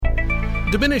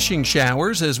Diminishing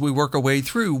showers as we work our way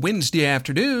through Wednesday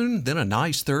afternoon, then a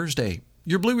nice Thursday.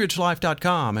 Your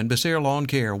BlueRidgeLife.com and Becerra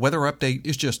Lawncare weather update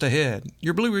is just ahead.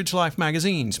 Your Blue Ridge Life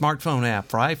magazine smartphone app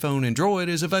for iPhone and Android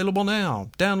is available now.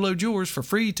 Download yours for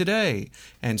free today.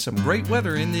 And some great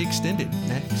weather in the extended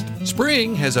next.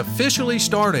 Spring has officially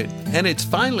started, and it's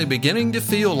finally beginning to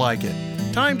feel like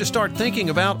it. Time to start thinking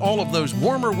about all of those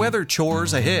warmer weather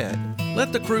chores ahead.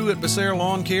 Let the crew at Becerra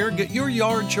Lawn Care get your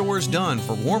yard chores done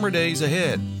for warmer days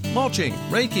ahead. Mulching,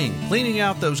 raking, cleaning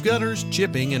out those gutters,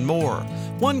 chipping, and more.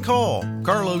 One call.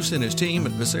 Carlos and his team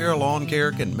at Becerra Lawn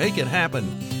Care can make it happen.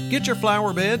 Get your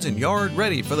flower beds and yard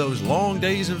ready for those long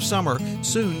days of summer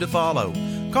soon to follow.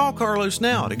 Call Carlos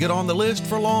now to get on the list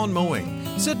for lawn mowing.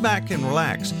 Sit back and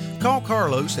relax. Call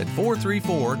Carlos at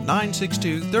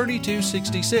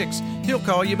 434-962-3266. He'll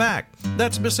call you back.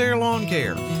 That's Becerra Lawn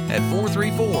Care at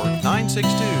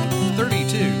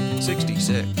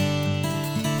 434-962-3266.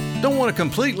 Don't want to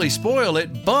completely spoil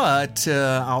it, but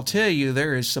I'll tell you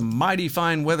there is some mighty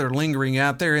fine weather lingering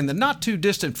out there in the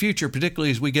not-too-distant future,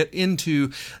 particularly as we get into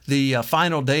the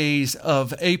final days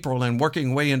of April and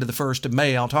working way into the 1st of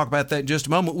May. I'll talk about that in just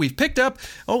a moment. We've picked up,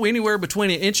 anywhere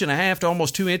between 1.5 inches to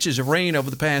almost 2 inches of rain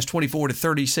over the past 24 to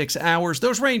 36 hours.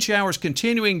 Those rain showers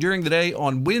continuing during the day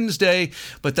on Wednesday,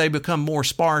 but they become more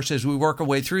sparse as we work our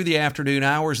way through the afternoon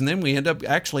hours, and then we end up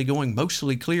actually going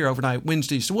mostly clear overnight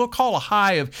Wednesday. So we'll call a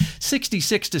high of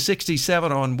 66 to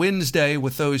 67 on Wednesday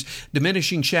with those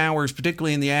diminishing showers,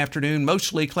 particularly in the afternoon.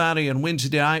 Mostly cloudy on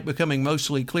Wednesday night, becoming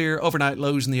mostly clear. Overnight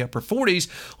lows in the upper 40s.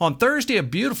 On Thursday, a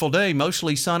beautiful day,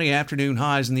 mostly sunny. Afternoon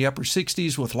highs in the upper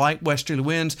 60s with light westerly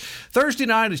winds. Thursday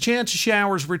night, a chance of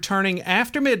showers returning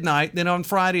after midnight. Then on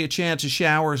Friday, a chance of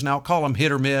showers, and I'll call them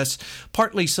hit or miss.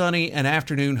 Partly sunny and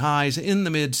afternoon highs in the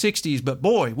mid-60s. But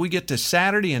boy, we get to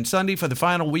Saturday and Sunday for the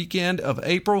final weekend of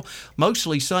April.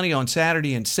 Mostly sunny on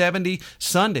Saturday and 70.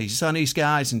 Sunday, sunny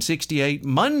skies and 68.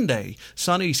 Monday,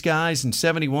 sunny skies and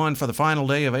 71 for the final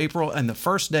day of April. And the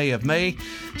first day of May,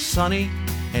 sunny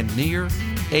and near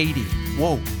 80.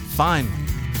 Whoa,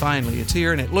 finally it's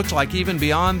here. And it looks like even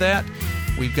beyond that,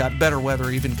 we've got better weather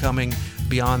even coming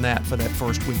beyond that for that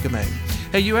first week of May.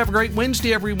 Hey, you have a great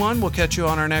Wednesday, everyone. We'll catch you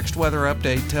on our next weather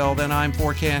update. Till then, I'm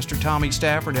forecaster Tommy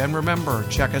Stafford. And remember,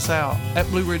 check us out at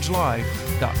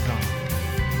BlueRidgeLife.com.